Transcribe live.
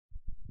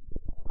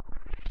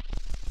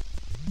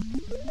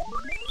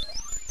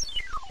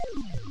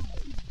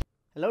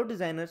Hello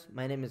designers,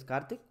 my name is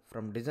Karthik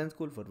from Design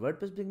School for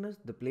WordPress Beginners,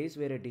 the place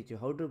where I teach you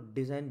how to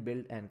design,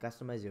 build and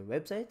customize your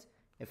websites.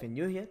 If you're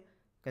new here,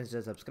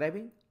 consider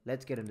subscribing.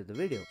 Let's get into the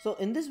video. So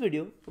in this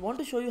video, I want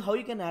to show you how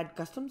you can add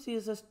custom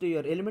CSS to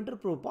your Elementor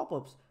Pro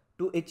Popups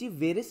to achieve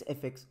various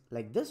effects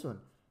like this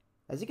one.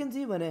 As you can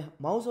see, when I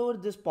mouse over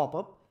this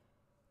pop-up,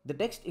 the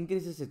text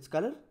increases its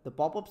color, the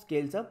pop-up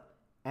scales up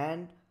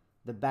and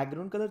the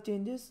background color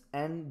changes,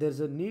 and there's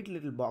a neat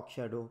little box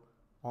shadow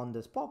on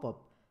this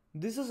pop-up.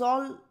 This is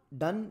all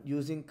done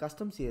using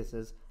custom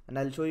CSS and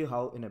I'll show you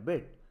how in a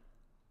bit.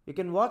 You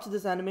can watch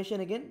this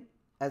animation again.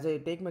 As I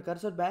take my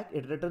cursor back,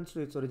 it returns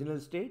to its original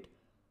state.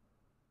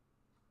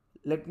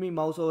 Let me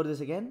mouse over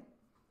this again.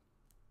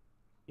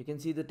 You can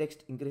see the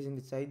text increasing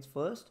its size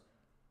first,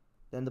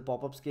 then the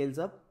pop-up scales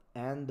up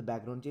and the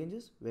background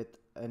changes with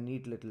a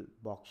neat little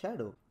box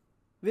shadow.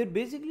 We're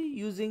basically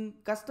using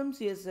custom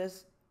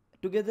CSS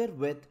together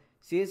with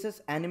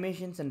CSS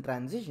animations and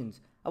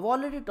transitions. I've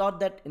already taught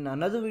that in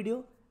another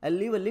video. I'll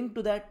leave a link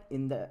to that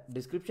in the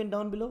description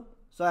down below.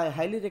 So I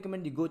highly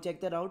recommend you go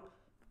check that out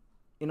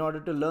in order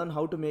to learn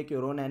how to make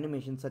your own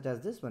animations such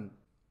as this one.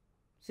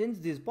 Since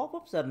these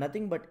pop-ups are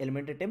nothing but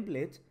Elementor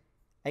templates,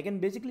 I can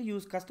basically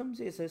use custom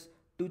CSS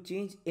to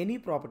change any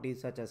properties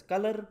such as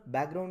color,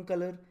 background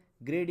color,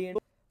 gradient.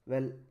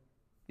 Well,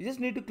 you just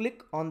need to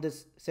click on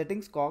this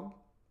settings cog.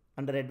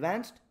 Under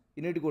advanced,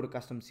 you need to go to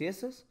custom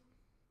CSS,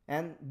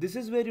 and this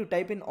is where you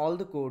type in all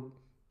the code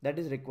that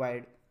is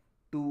required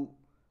to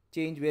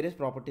change various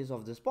properties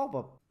of this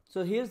pop-up.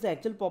 So here's the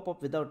actual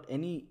pop-up without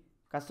any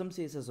custom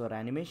CSS or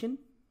animation.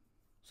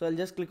 So I'll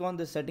just click on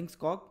the settings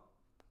cog,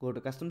 go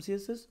to custom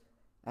CSS,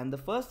 and the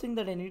first thing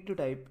that I need to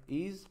type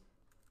is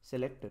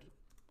selector.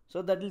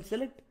 So that will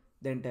select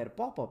the entire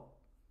pop-up.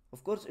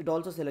 Of course, it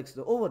also selects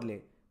the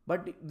overlay,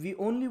 but we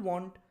only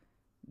want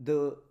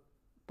the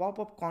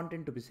pop-up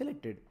content to be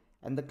selected,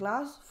 and the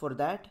class for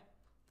that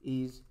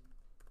is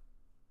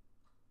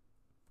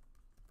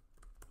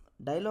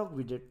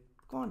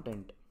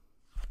dialog-widget-content.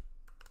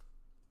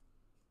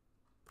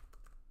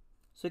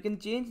 So you can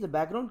change the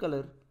background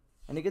color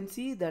and you can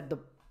see that the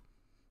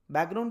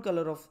background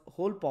color of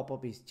whole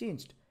pop-up is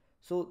changed.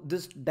 So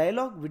this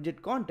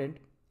dialog-widget-content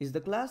is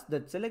the class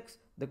that selects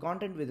the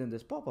content within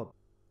this pop-up.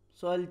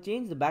 So I'll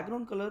change the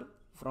background color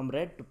from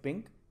red to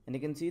pink, and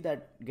you can see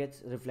that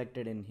gets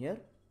reflected in here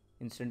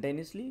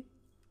instantaneously.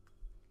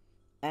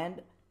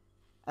 And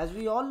as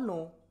we all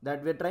know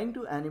that we're trying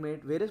to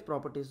animate various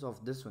properties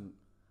of this one,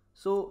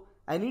 so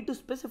I need to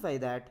specify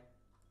that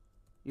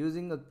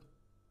using a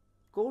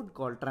code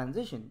called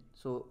transition.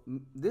 So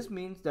this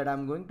means that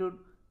I'm going to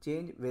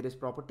change various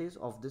properties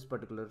of this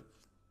particular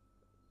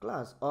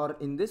class, or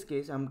in this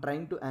case I'm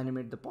trying to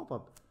animate the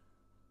pop-up.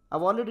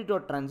 I've already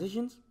taught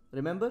transitions.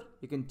 Remember,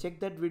 you can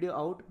check that video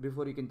out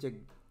before you can check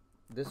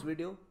this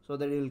video so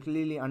that you'll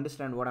clearly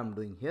understand what I'm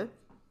doing here.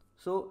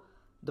 So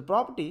the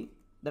property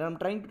that I'm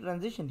trying to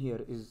transition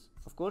here is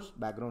of course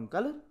background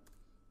color,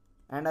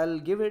 and I'll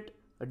give it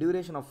a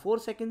duration of 4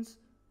 seconds.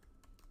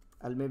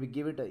 I'll maybe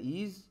give it a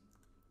ease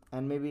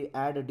and maybe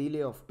add a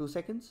delay of 2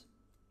 seconds.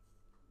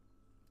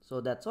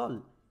 So that's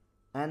all.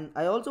 And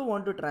I also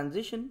want to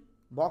transition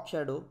box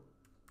shadow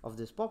of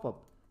this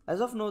pop-up. As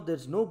of now,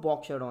 there's no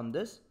box shadow on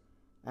this,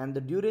 and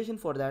the duration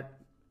for that,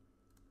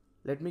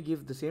 let me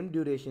give the same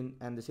duration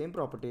and the same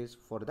properties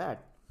for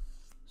that.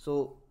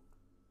 So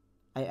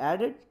I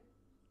added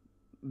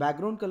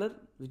background color,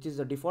 which is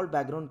the default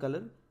background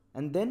color,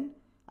 and then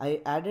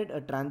I added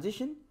a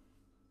transition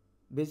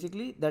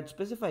basically that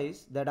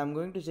specifies that I'm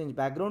going to change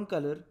background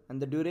color, and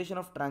the duration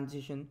of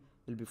transition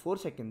will be 4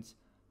 seconds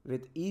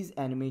with ease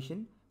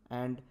animation,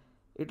 and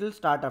it will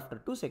start after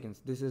 2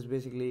 seconds. This is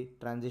basically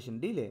transition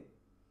delay.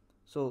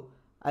 So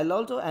I'll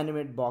also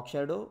animate box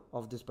shadow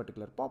of this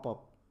particular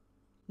pop-up.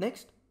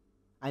 Next,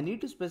 I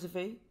need to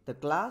specify the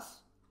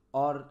class,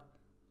 or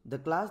the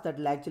class that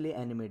will actually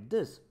animate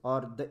this,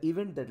 or the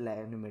event that will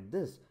animate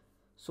this.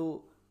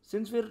 So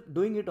since we're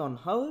doing it on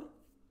hover,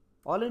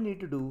 all I need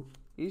to do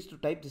is to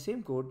type the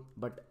same code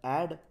but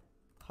add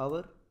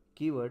hover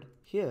keyword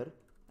here,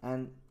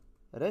 and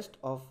rest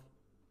of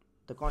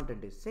the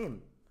content is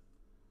same.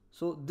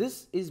 So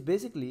this is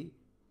basically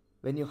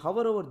when you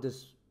hover over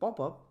this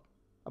pop-up,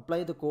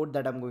 apply the code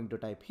that I'm going to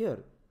type here.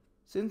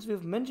 Since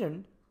we've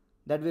mentioned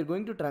that we're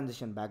going to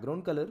transition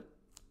background color,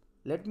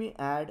 let me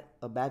add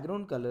a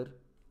background color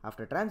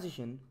after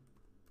transition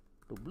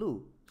to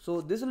blue.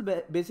 So this will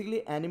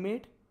basically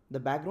animate the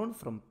background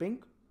from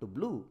pink to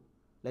blue.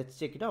 Let's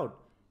check it out.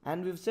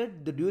 And we've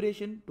set the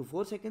duration to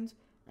 4 seconds,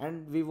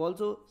 and we've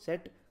also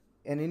set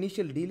an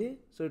initial delay,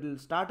 so it will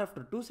start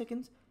after 2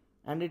 seconds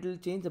and it will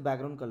change the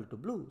background color to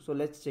blue. So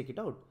let's check it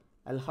out.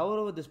 I'll hover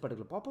over this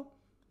particular pop-up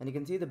and you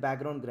can see the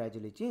background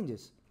gradually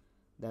changes.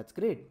 That's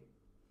great.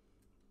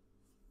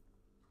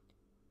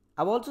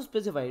 I've also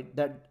specified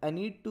that I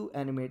need to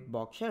animate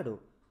box shadow.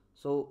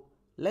 So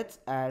let's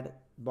add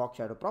box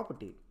shadow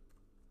property.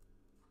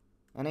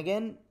 And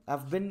again,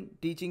 I've been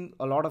teaching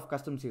a lot of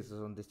custom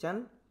CSS on this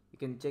channel. You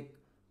can check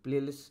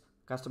playlist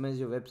customize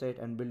your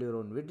website and build your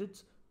own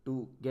widgets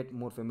to get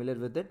more familiar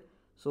with it.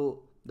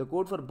 So the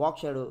code for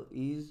box shadow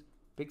is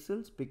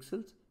pixels,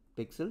 pixels,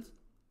 pixels,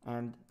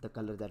 and the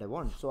color that I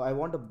want. So I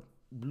want a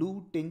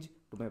blue tinge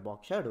to my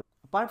box shadow.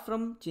 Apart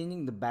from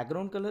changing the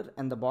background color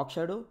and the box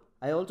shadow,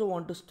 I also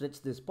want to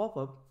stretch this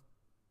pop-up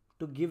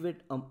to give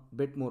it a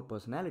bit more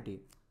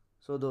personality.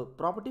 So the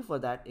property for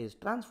that is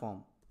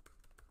transform.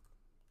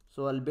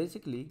 So I'll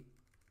basically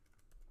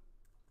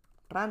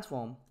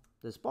transform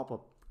this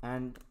pop-up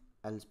and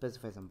I'll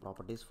specify some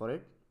properties for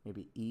it.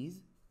 Maybe ease.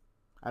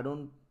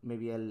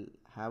 Maybe I'll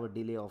have a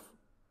delay of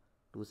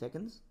 2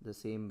 seconds, the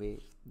same way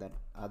that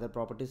other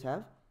properties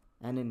have.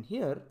 And in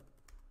here,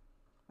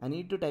 I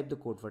need to type the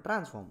code for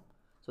transform.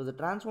 So the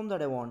transform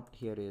that I want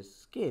here is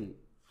scale.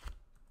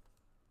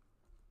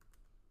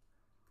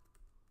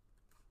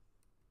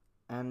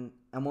 And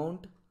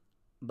amount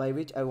by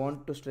which I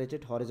want to stretch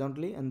it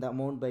horizontally and the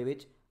amount by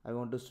which I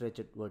want to stretch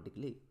it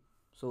vertically.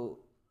 So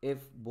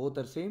if both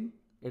are same,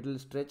 it will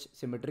stretch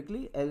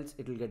symmetrically, else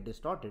it will get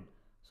distorted.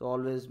 So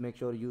always make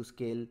sure you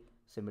scale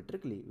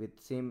symmetrically with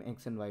same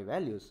x and y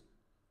values.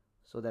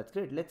 So that's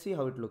great. Let's see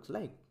how it looks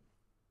like.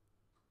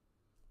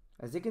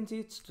 As you can see,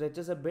 it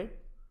stretches a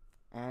bit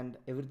and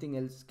everything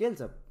else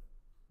scales up.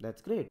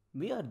 That's great.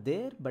 We are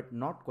there but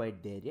not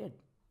quite there yet.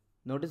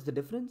 Notice the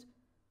difference?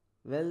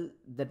 Well,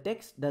 the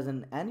text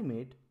doesn't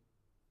animate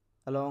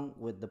along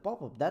with the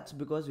pop-up. That's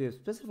because we have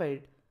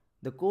specified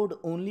the code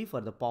only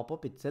for the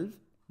pop-up itself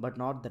but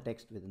not the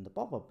text within the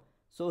pop-up.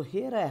 So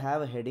here I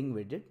have a heading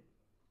widget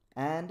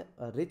and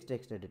a rich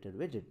text editor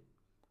widget.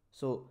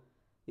 So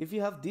if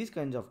you have these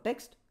kinds of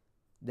text,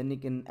 then you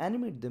can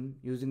animate them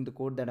using the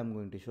code that I'm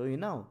going to show you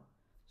now.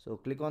 So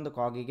click on the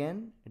cog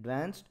again,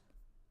 advanced,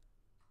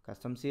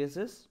 custom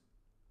CSS,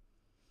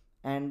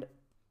 and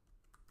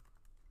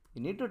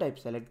you need to type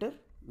selector,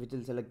 which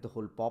will select the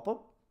whole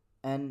pop-up,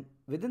 and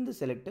within the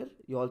selector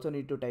you also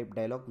need to type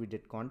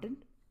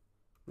dialog-widget-content,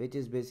 which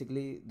is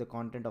basically the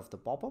content of the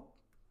pop-up,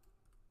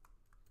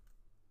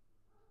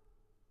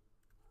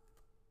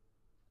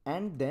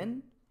 and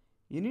then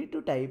you need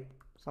to type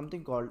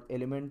something called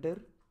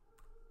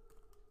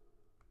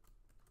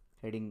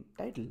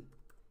elementor-heading-title.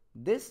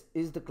 This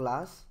is the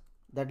class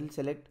that will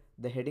select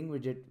the heading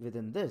widget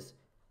within this.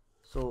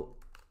 So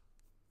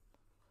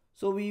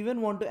we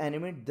even want to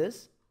animate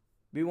this.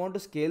 We want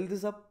to scale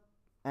this up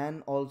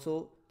and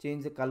also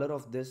change the color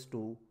of this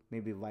to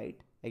maybe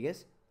white, I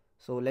guess.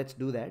 So let's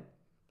do that.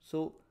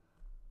 So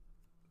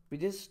we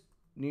just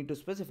need to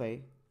specify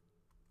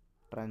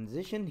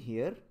transition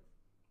here,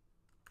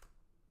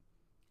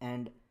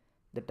 and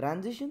the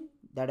transition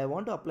that I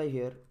want to apply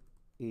here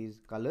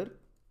is color,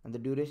 and the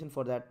duration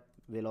for that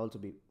will also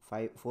be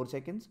 4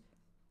 seconds.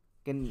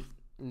 Can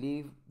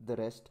leave the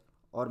rest,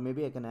 or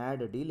maybe I can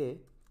add a delay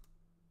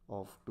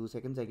of 2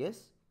 seconds, I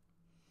guess.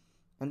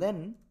 And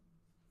then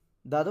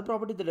the other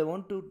property that I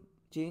want to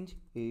change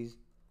is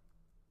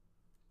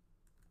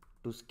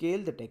to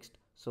scale the text.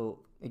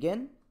 So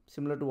again,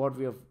 similar to what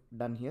we have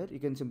done here, you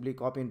can simply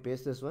copy and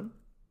paste this one.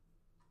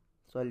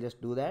 So I'll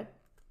just do that.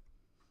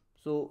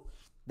 So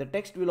the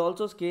text will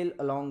also scale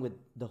along with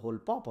the whole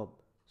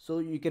pop-up. So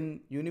you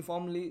can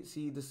uniformly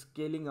see the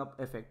scaling up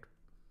effect.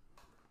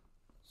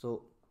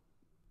 So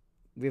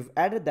we've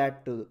added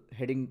that to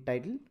heading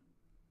title,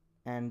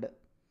 and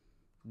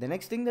the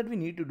next thing that we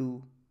need to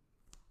do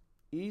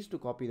is to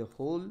copy the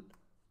whole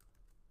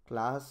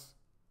class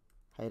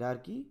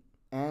hierarchy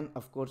and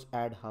of course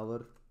add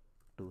hover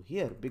to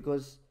here,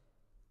 because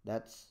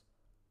that's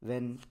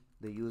when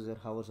the user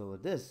hovers over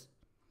this.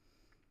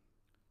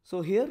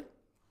 So here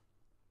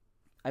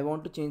I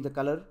want to change the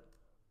color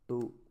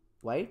to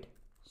white.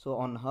 So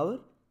on hover,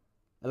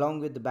 along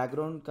with the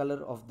background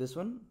color of this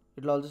one,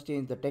 it will also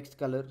change the text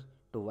color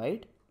to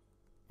white.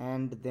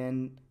 And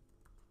then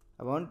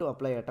I want to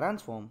apply a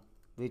transform,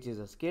 which is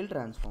a scale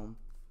transform.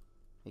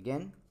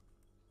 Again,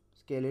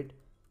 scale it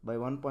by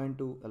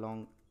 1.2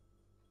 along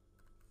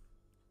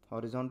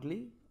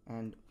horizontally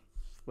and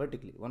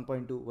vertically,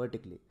 1.2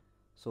 vertically.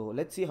 So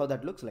let's see how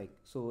that looks like.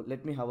 So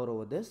let me hover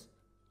over this,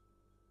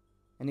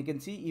 and you can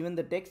see even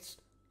the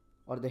text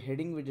or the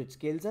heading widget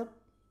scales up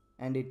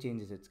and it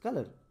changes its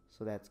color.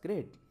 So that's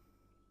great.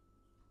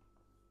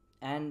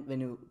 And when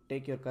you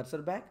take your cursor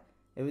back,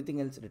 everything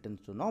else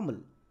returns to normal.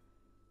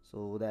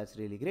 So that's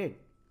really great.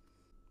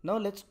 Now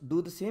let's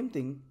do the same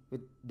thing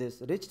with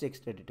this rich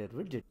text editor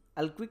widget.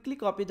 I'll quickly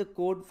copy the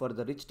code for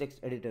the rich text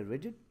editor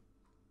widget.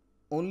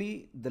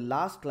 Only the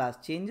last class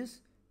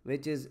changes,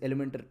 which is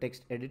Elementor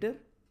text editor,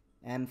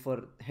 and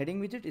for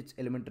heading widget it's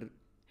Elementor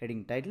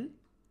heading title.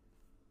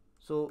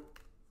 So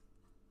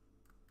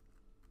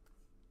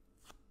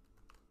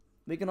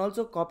we can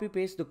also copy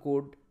paste the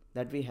code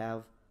that we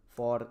have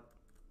for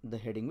the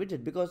heading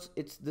widget, because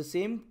it's the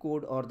same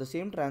code or the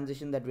same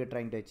transition that we are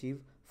trying to achieve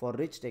for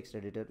rich text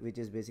editor, which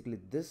is basically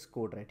this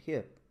code right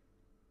here.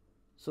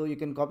 So you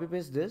can copy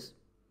paste this,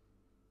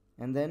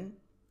 and then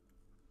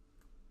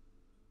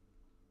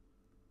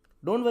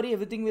don't worry,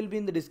 everything will be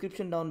in the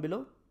description down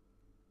below.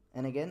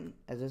 And again,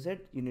 as I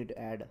said, you need to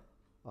add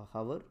a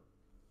hover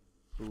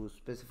to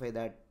specify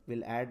that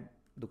we'll add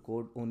the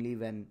code only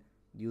when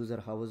the user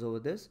hovers over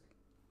this,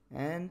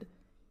 and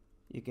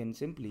you can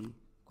simply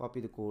copy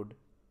the code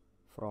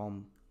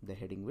from the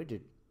heading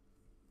widget.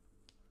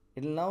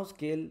 It will now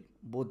scale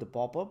both the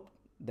pop-up,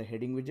 the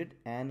heading widget,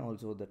 and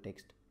also the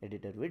text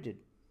editor widget,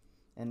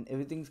 and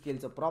everything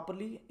scales up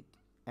properly,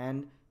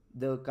 and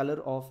the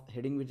color of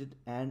heading widget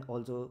and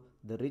also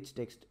the rich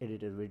text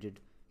editor widget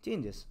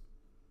changes.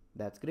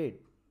 That's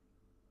great.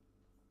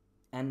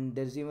 And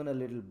there's even a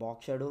little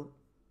box shadow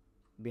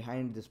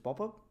behind this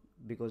pop-up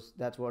because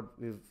that's what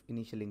we've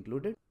initially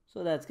included.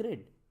 So that's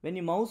great. When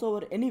you mouse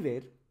over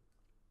anywhere,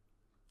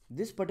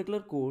 this particular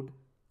code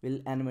will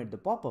animate the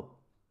pop-up.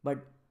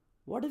 But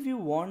what if you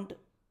want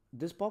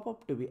this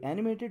pop-up to be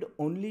animated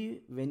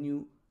only when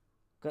you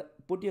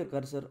put your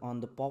cursor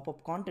on the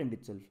pop-up content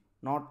itself,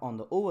 not on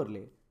the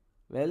overlay?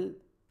 Well,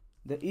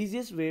 the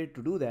easiest way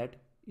to do that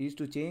is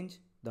to change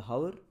the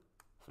hover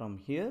from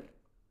here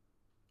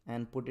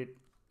and put it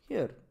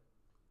here.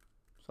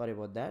 Sorry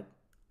about that.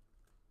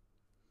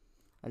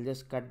 I'll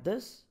just cut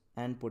this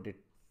and put it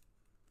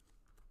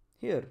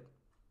here.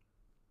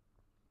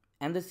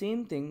 And the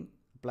same thing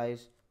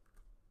applies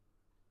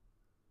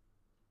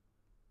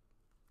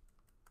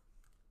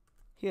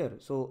here.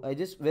 So I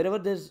just, wherever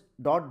there's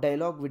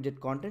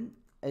 .dialog-widget-content,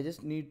 I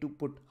just need to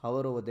put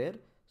hover over there.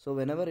 So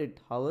whenever it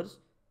hovers,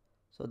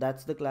 so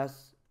that's the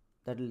class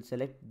that will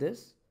select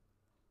this.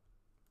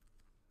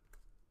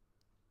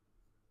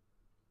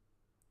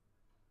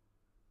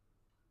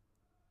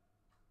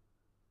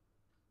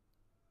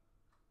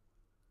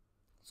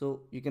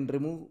 So you can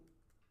remove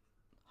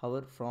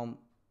hover from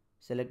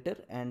selector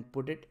and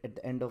put it at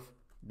the end of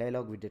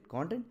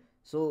dialog-widget-content.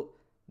 So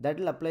that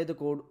will apply the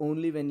code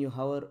only when you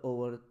hover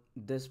over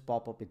this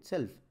pop-up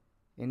itself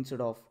instead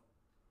of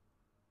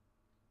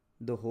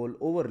the whole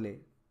overlay.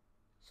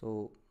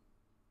 So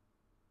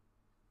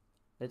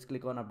let's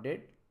click on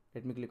update.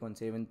 Let me click on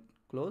save and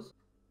close.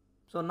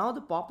 So now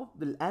the pop-up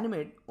will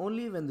animate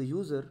only when the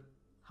user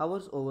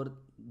hovers over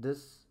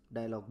this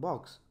dialog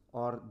box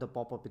or the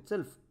pop-up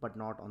itself, but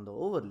not on the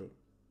overlay.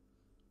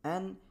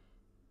 And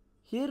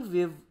here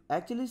we've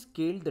actually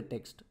scaled the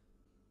text.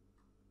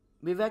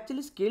 We've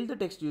actually scaled the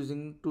text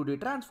using 2D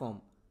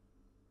transform.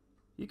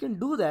 You can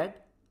do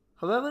that.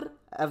 However,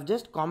 I've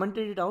just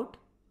commented it out.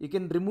 You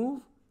can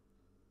remove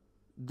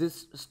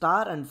this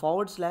star and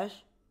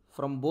 /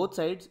 from both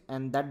sides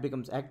and that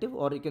becomes active,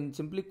 or you can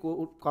simply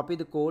copy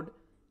the code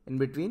in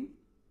between.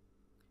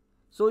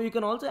 So you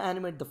can also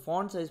animate the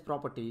font size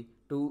property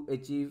to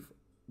achieve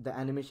the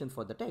animation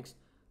for the text.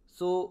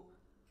 So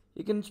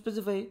you can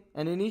specify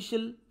an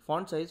initial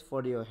font size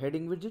for your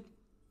heading widget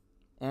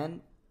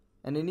and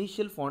an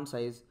initial font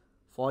size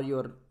for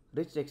your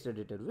rich text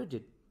editor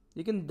widget.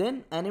 You can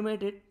then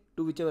animate it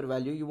to whichever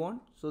value you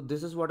want. So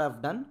this is what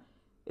I've done.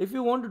 If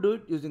you want to do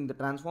it using the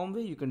transform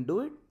way, you can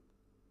do it.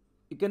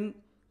 You can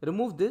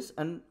remove this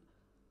and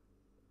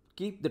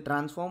keep the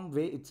transform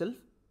way itself.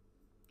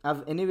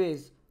 I've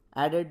anyways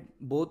added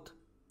both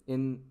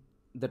in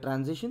the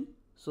transition.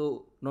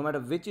 So no matter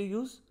which you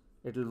use,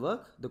 it will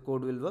work, the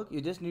code will work. You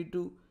just need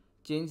to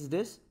change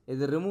this,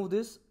 either remove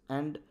this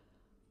and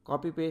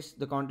copy paste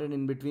the content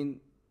in between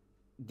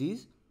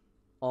these,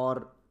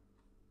 or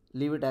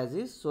leave it as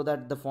is so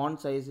that the font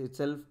size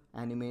itself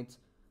animates.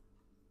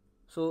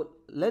 So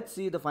let's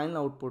see the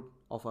final output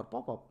of our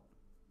pop-up.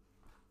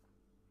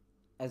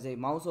 As I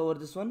mouse over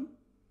this one,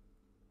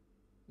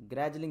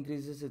 gradually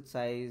increases its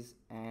size,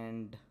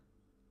 and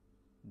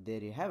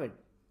there you have it.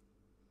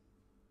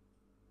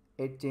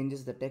 It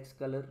changes the text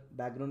color,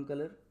 background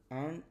color,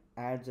 and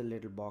adds a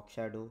little box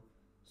shadow.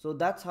 So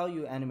that's how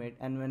you animate,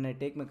 and when I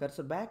take my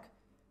cursor back,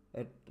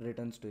 it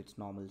returns to its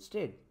normal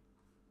state.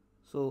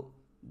 So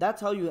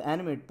that's how you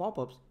animate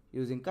pop-ups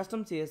using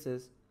custom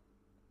CSS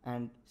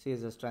and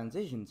CSS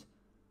transitions.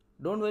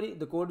 Don't worry,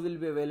 the code will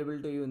be available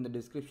to you in the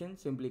description.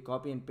 Simply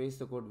copy and paste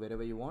the code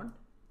wherever you want,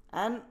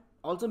 and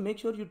also make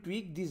sure you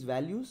tweak these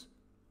values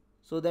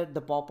so that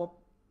the pop-up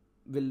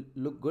will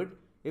look good.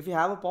 If you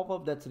have a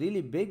pop-up that's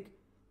really big,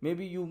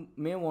 maybe you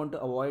may want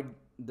to avoid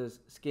this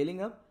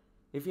scaling up.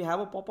 If you have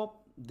a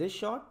pop-up this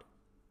short,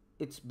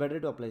 it's better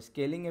to apply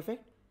scaling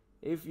effect.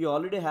 If you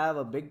already have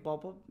a big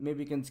pop-up,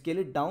 maybe you can scale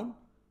it down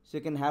so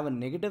you can have a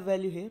negative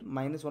value here,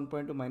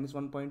 -1.2,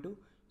 -1.2.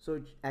 So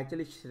it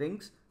actually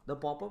shrinks the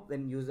pop-up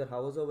when user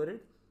hovers over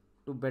it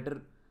to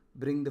better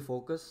bring the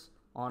focus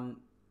on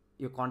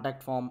your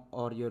contact form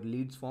or your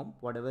leads form,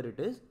 whatever it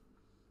is.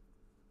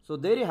 So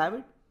there you have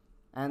it,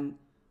 and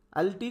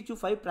I'll teach you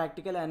 5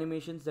 practical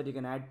animations that you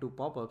can add to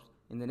pop-ups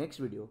in the next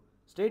video.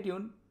 Stay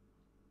tuned.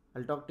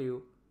 I'll talk to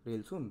you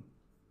real soon.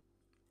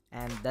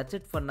 And that's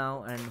it for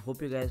now, and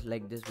hope you guys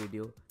liked this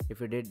video.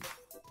 If you did,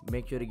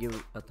 make sure to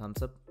give a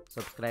thumbs up,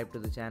 subscribe to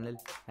the channel,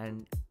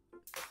 and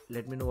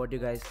let me know what you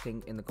guys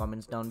think in the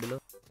comments down below.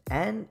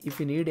 And if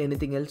you need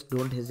anything else,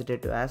 don't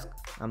hesitate to ask.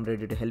 I'm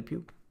ready to help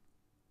you.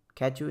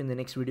 Catch you in the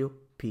next video.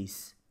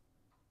 Peace.